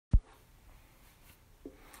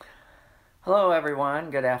Hello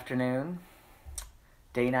everyone, good afternoon.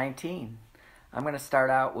 Day 19. I'm going to start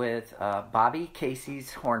out with Bobby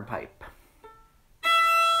Casey's hornpipe.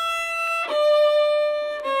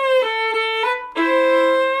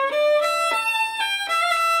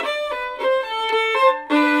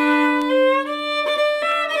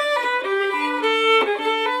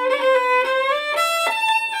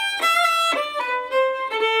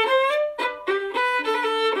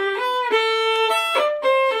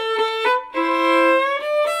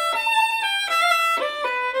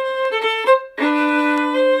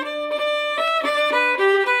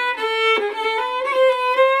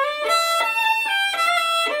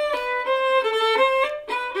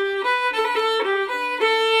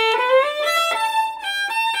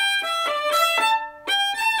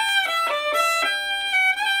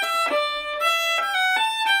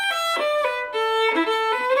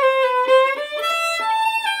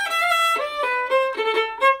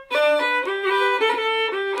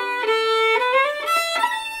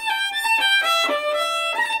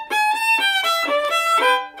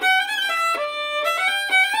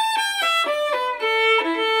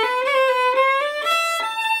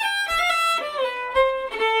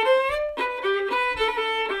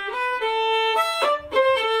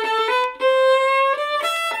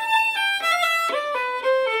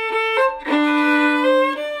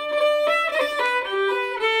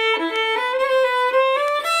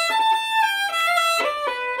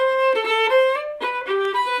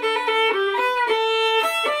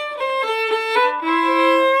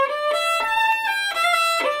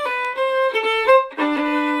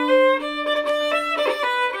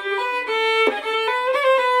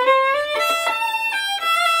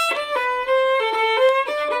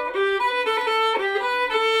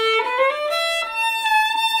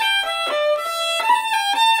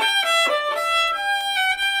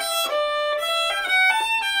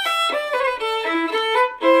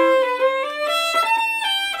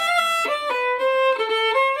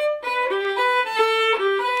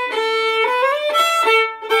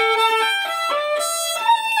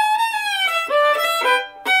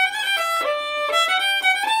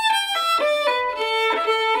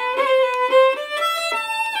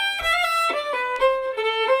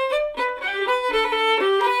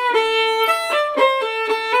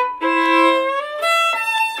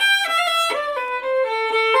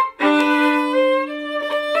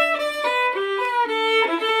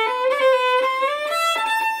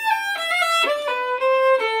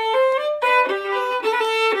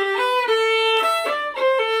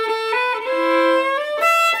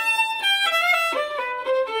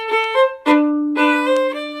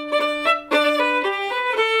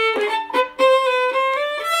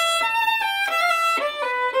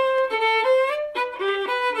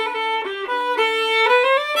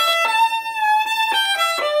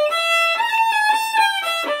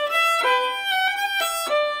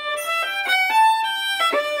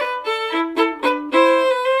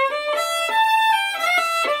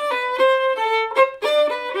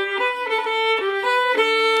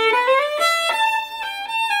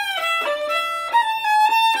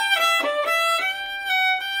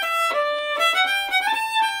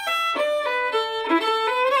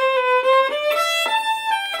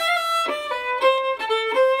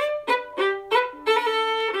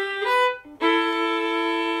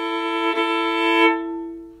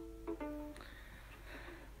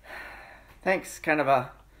 Thanks, kind of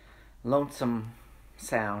a lonesome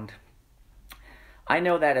sound. I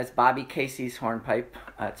know that as Bobby Casey's hornpipe.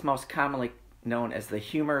 It's most commonly known as the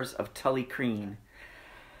Humours of Tullycrine.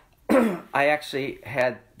 I actually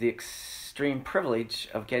had the extreme privilege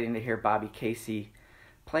of getting to hear Bobby Casey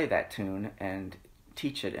play that tune and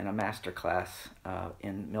teach it in a master class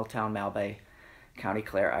in Milltown, Malbay, County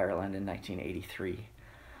Clare, Ireland in 1983.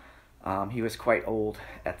 He was quite old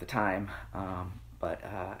at the time, but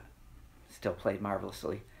still played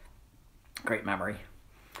marvelously. Great memory.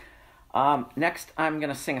 Next, I'm going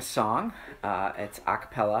to sing a song. It's a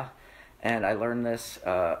cappella, and I learned this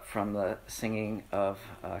from the singing of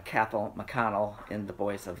Cathal McConnell in The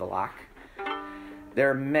Boys of the Loch. There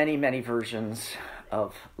are many, many versions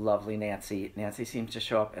of Lovely Nancy. Nancy seems to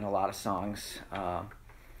show up in a lot of songs.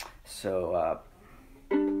 So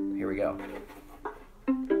here we go.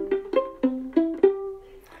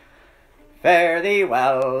 Fare thee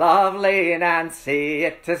well, lovely Nancy,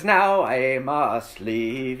 it is now I must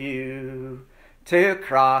leave you, to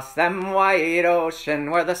cross them wide ocean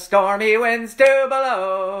where the stormy winds do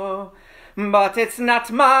blow. But it's not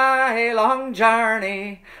my long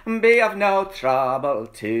journey, be of no trouble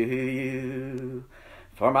to you,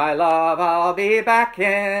 for my love I'll be back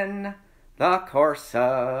in the course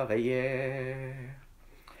of a year.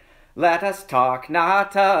 Let us talk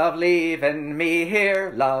not of leaving me here,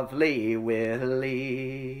 lovely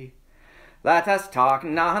Willie. Let us talk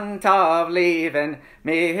not of leaving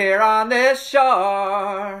me here on this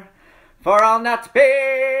shore, for I'll not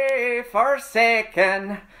be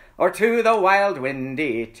forsaken, or to the wild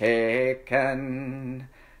windy taken.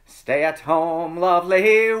 Stay at home,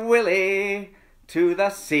 lovely Willie, to the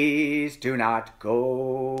seas do not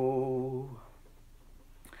go.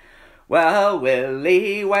 Well,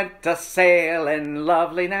 Willie went a-sailing,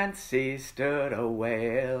 lovely Nancy stood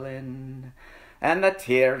a-wailing, and the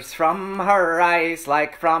tears from her eyes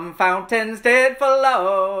like from fountains did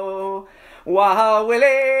flow, while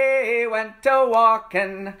Willie went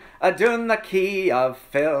a-walking down the quay of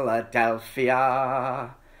Philadelphia,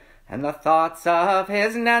 and the thoughts of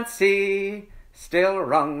his Nancy still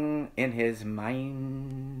rung in his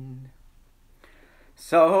mind.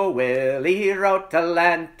 So Willie wrote a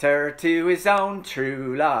letter to his own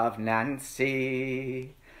true love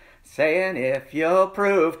Nancy, saying, if you'll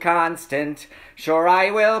prove constant, sure I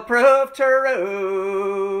will prove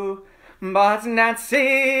true. But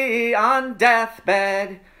Nancy on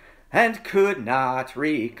deathbed and could not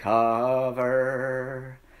recover.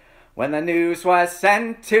 When the news was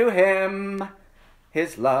sent to him,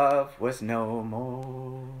 his love was no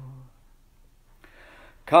more.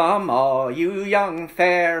 Come all you young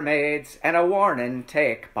fair maids, and a warning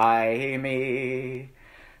take by me,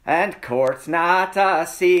 and court's not a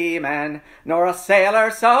seaman, nor a sailor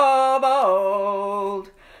so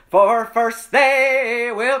bold, for first they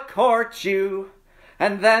will court you,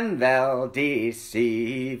 and then they'll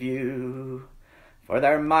deceive you, for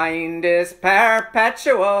their mind is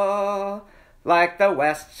perpetual, like the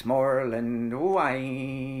Westmoreland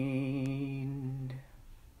wind.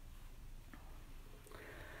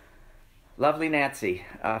 Lovely Nancy,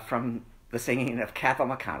 from the singing of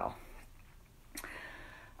Cappella McConnell.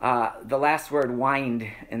 The last word wind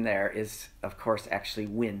in there is, of course, actually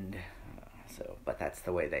wind. But that's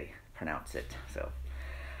the way they pronounce it. So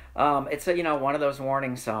it's one of those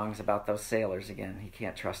warning songs about those sailors again. You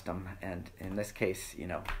can't trust them, and in this case,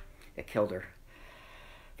 it killed her.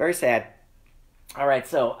 Very sad. All right,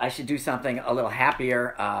 so I should do something a little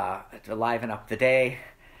happier to liven up the day.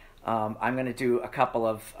 I'm going to do a couple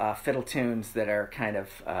of fiddle tunes that are kind of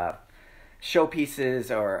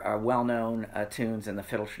showpieces or are well-known tunes in the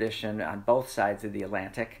fiddle tradition on both sides of the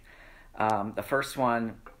Atlantic. The first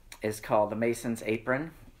one is called The Mason's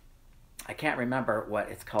Apron. I can't remember what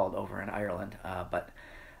it's called over in Ireland, but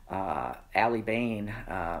Ali Bain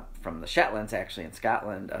from the Shetlands, actually in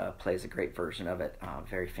Scotland, plays a great version of it,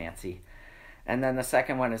 very fancy. And then the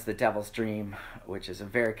second one is The Devil's Dream, which is a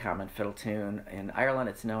very common fiddle tune. In Ireland,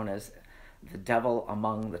 it's known as The Devil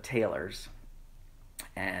Among the Tailors.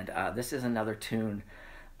 And this is another tune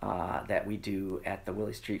that we do at the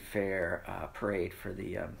Willie Street Fair parade for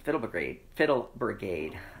the Fiddle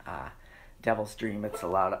Brigade. Devil's Dream. It's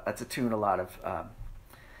a tune a lot of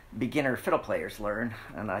beginner fiddle players learn,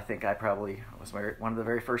 and I think I probably was one of the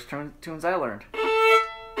very first tunes I learned.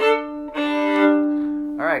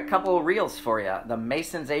 All right, couple of reels for you. The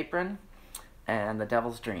Mason's Apron and The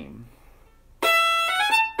Devil's Dream.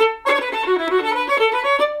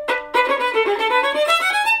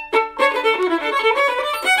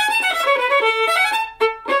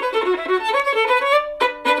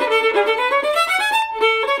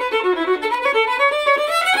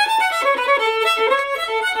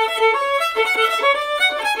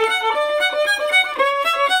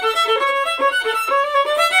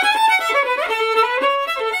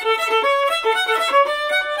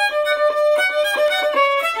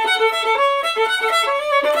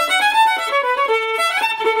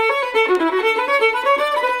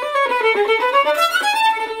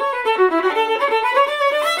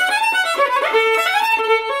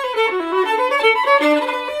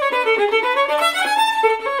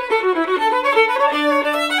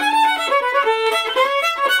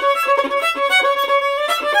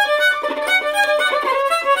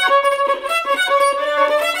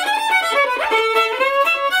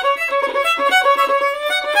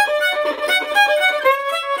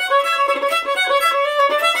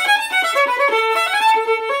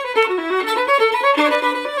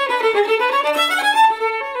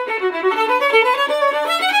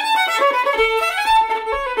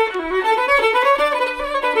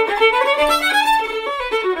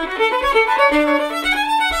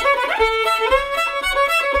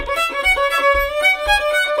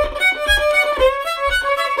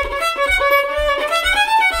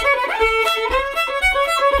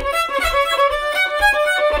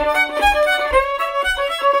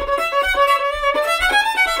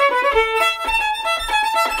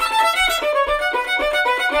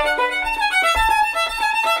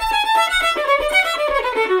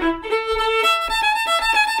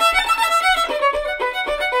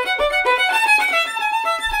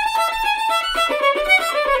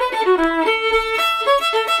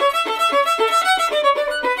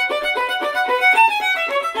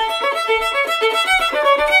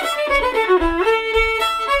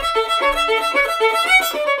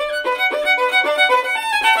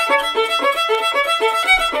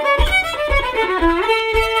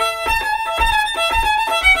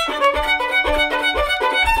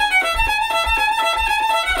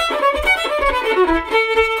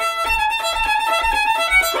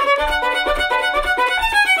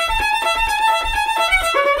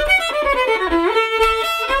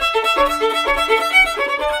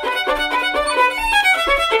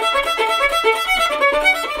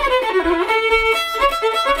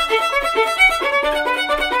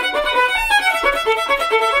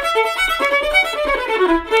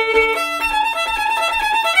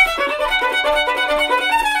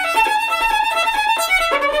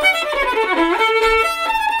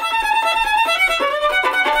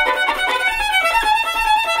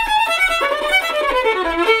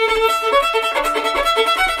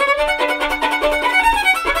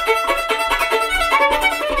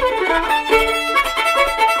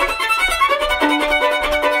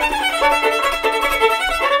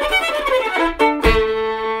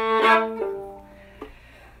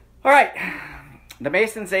 right, the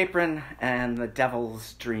Mason's Apron and the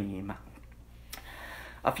Devil's Dream.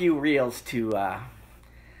 A few reels to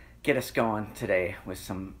get us going today with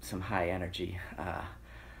some high energy.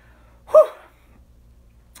 Whew.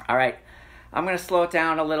 All right, I'm going to slow it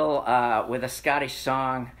down a little with a Scottish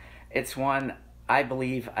song. It's one I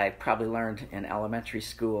believe I probably learned in elementary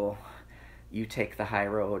school. You take the high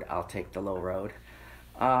road, I'll take the low road.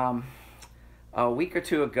 A week or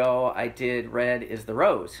two ago, I did Red is the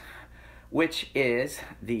Rose, which is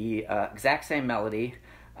the exact same melody,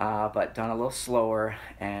 but done a little slower,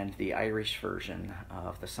 and the Irish version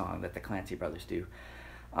of the song that the Clancy brothers do.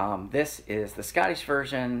 This is the Scottish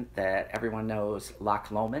version that everyone knows,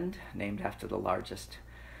 Loch Lomond, named after the largest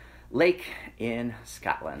lake in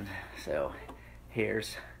Scotland. So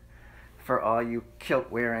here's for all you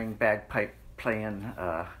kilt-wearing, bagpipe-playing,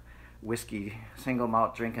 whiskey single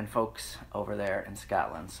malt drinking folks over there in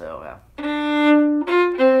Scotland. So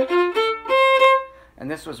and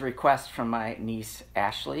this was a request from my niece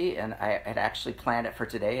Ashley, and I had actually planned it for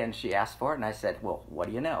today, and she asked for it, and I said, well, what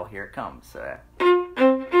do you know, here it comes.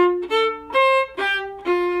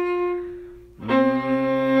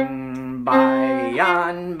 By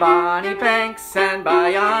yon bonny banks and by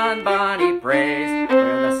yon bonny braes,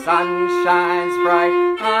 where the sun shines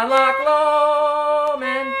bright on Loch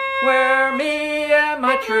Lomond, where me and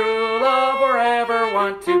my true love forever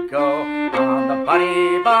want to go, on the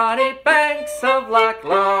bonny, bonny banks of Loch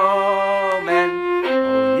Lomond.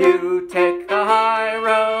 Oh, you take the high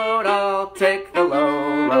road, I'll take the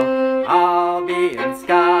low road. I'll be in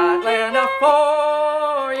Scotland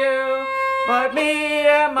for you, but me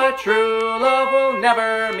and my true love will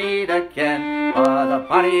never meet again, on the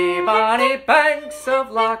bonny, bonny banks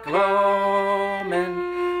of Loch Lomond.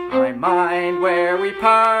 I mind where we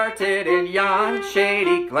parted in yon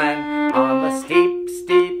shady glen, on the steep,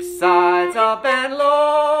 steep sides of Ben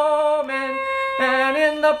Lomond, and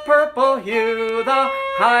in the purple hue the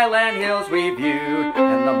highland hills we viewed,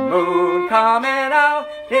 and the moon coming out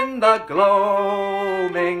in the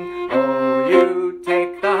gloaming. Oh, you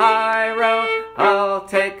take the high road, I'll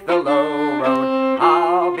take the low road.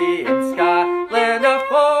 I'll be in Scotland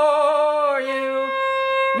for you.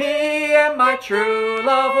 Me and my true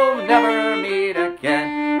love will never meet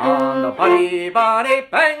again, on the bonny, bonny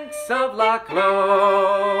banks of Loch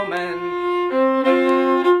Lomond.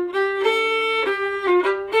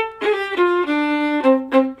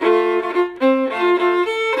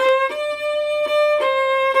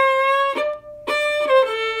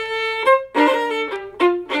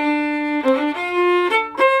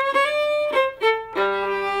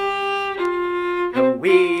 The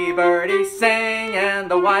wee birdies sing and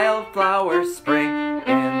the wildflowers spring,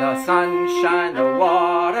 in the sunshine the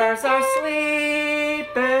waters are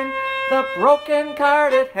sleeping. The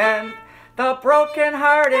broken-hearted hen, the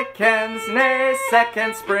broken-hearted kens, nay,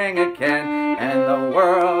 second spring again, and the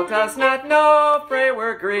world does not know frae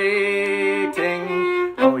we're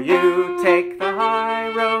greeting. Oh, you take the high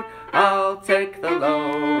road, I'll take the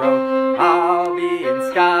low road. I'll be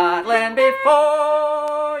in Scotland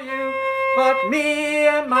before you, but me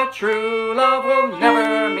and my true love will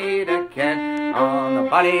never meet again, on the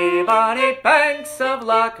bonny, bonny banks of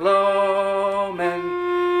Loch Lomond.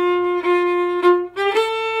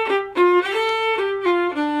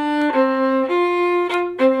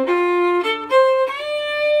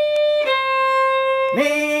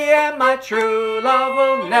 Me and my true love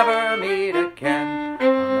will never meet again,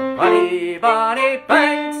 on the bonny, bonny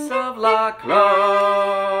banks of Loch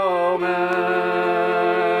Lomond.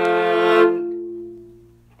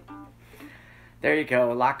 There you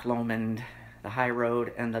go, Loch Lomond, the high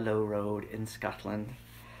road and the low road in Scotland.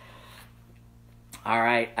 All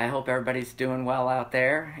right, I hope everybody's doing well out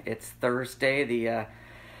there. It's Thursday, the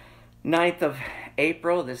 9th of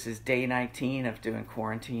April. This is day 19 of doing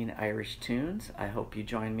Quarantine Irish Tunes. I hope you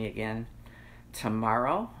join me again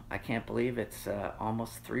tomorrow. I can't believe it's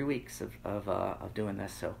almost 3 weeks of doing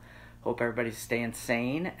this, so hope everybody's staying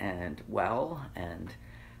sane and well and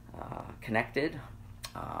connected.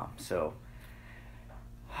 So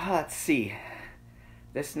let's see.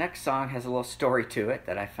 This next song has a little story to it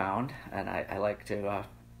that I found, and I like to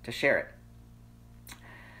share it.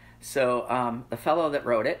 So the fellow that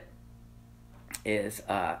wrote it is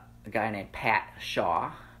a guy named Pat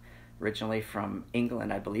Shaw, originally from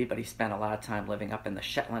England, I believe, but he spent a lot of time living up in the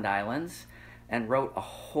Shetland Islands and wrote a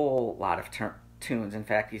whole lot of tunes. In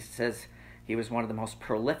fact, he says he was one of the most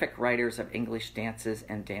prolific writers of English dances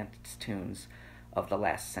and dance tunes of the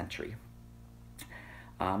last century.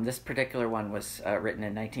 This particular one was written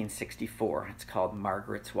in 1964. It's called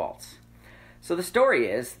Margaret's Waltz. So the story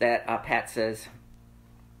is that Pat says,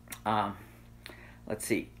 let's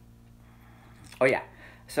see, Oh yeah.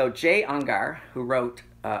 So J. Ungar, who wrote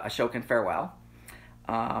Ashokan Farewell,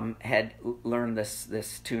 had learned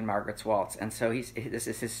this tune, Margaret's Waltz, and so this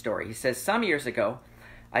is his story. He says, "Some years ago,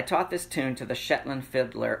 I taught this tune to the Shetland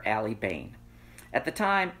fiddler Ali Bain. At the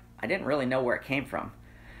time, I didn't really know where it came from.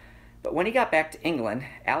 But when he got back to England,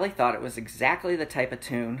 Ali thought it was exactly the type of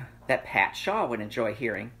tune that Pat Shaw would enjoy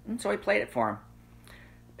hearing, and so he played it for him.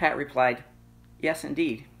 Pat replied, yes,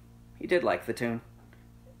 indeed, he did like the tune.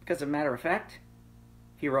 Because, as a matter of fact,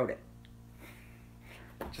 he wrote it."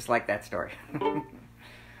 Just like that story.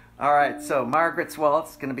 All right, so Margaret's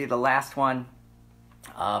Waltz is going to be the last one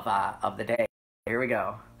of the day. Here we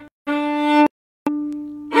go.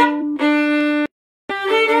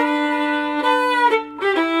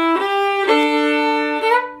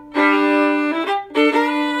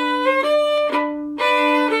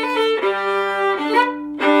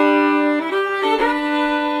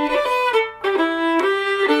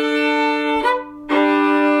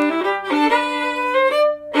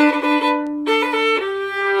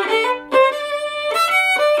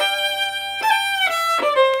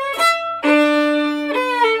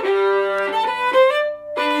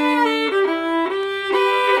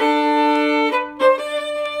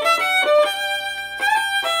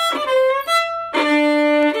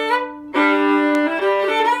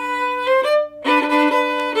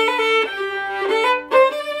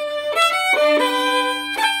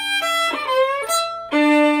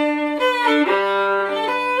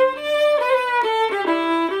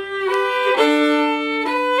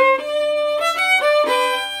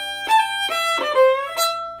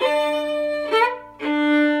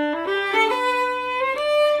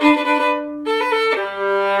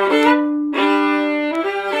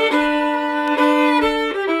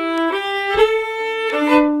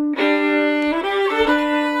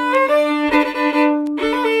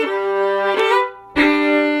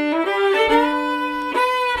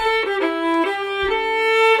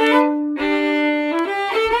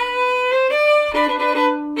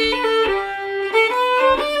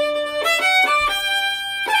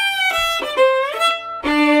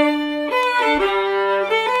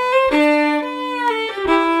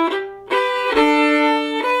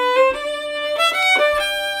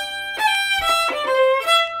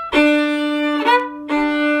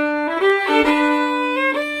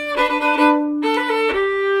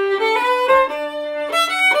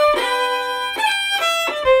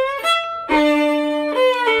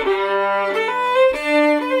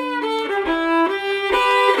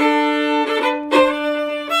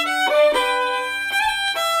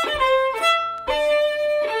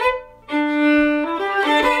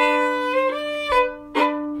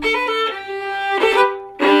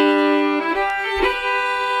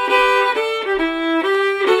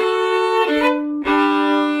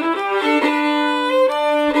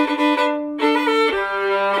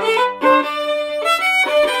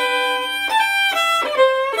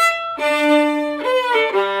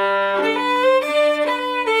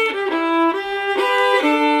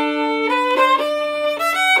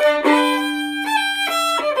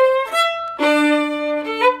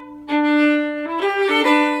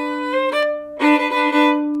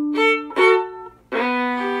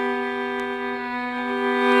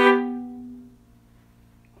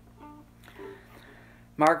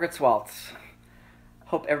 Margaret's Waltz.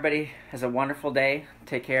 Hope everybody has a wonderful day.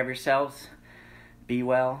 Take care of yourselves. Be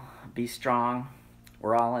well. Be strong.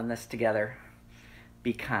 We're all in this together.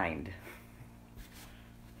 Be kind.